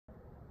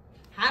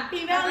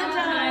Happy Valentine's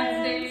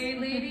Valentine's Day,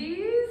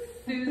 ladies.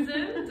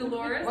 Susan,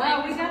 Dolores.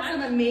 Wow, we got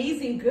some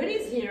amazing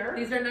goodies here.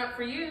 These are not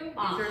for you. These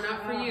are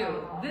not for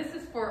you. This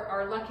is for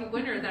our lucky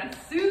winner that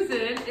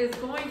Susan is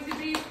going to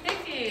be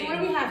picking. So what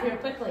do we have here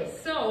quickly?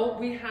 So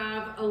we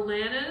have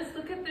Alana's.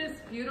 Look at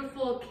this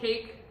beautiful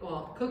cake,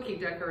 well, cookie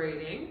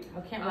decorating. I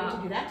can't wait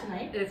to do that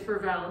tonight. It's for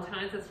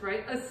Valentine's, that's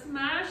right. A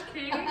smash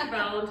cake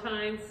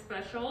Valentine's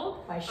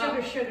special. By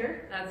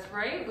Sugar. That's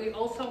right. We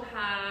also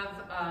have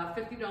a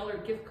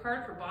 $50 gift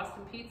card for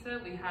Boston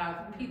Pizza. We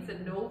have Pizza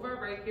Nova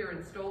right here in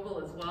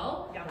Stouffville as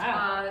well. Yeah.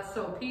 Wow.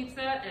 So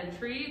pizza and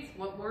treats,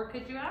 what more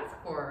could you ask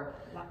for?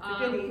 Lots of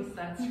goodies.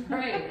 That's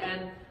right.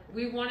 And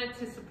we wanted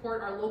to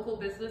support our local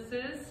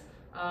businesses.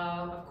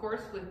 Of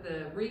course, with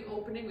the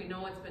reopening, we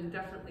know it's been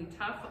definitely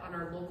tough on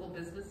our local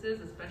businesses,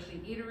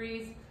 especially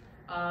eateries.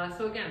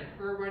 So again,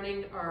 we're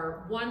running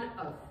our one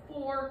of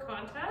 4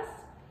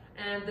 contests,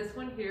 and this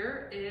one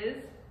here is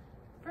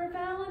for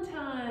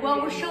Valentine's.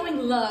 Well, we're showing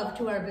love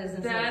to our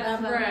businesses.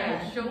 That's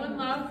right, showing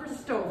love for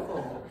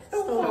StoufFULL.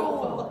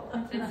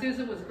 StoufFULL. And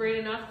Susan was great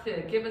enough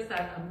to give us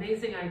that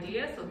amazing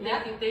idea, so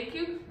thank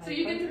you. So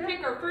you get to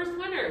pick our first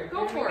winner.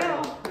 Go for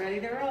it. Ready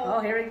to roll. Oh,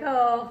 here we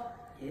go.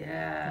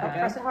 Yeah. Oh,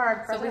 press it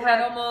hard. So we had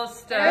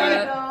almost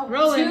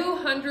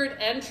 200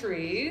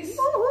 entries.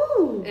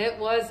 Woohoo! It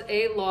was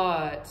a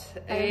lot.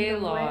 A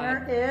lot.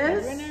 Winner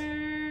is?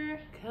 Winner.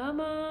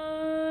 Come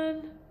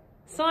on.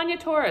 Sonia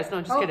Torres. No,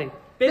 I'm just kidding.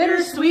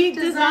 Bittersweet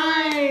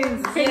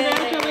Designs.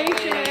 Congratulations.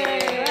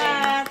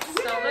 Congrats.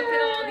 So look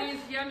at all these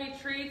yummy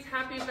treats.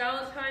 Happy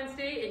Valentine's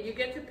Day, and you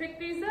get to pick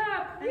these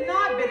up.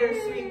 Not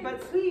bittersweet,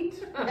 but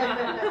sweet.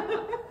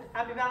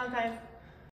 Happy Valentine's.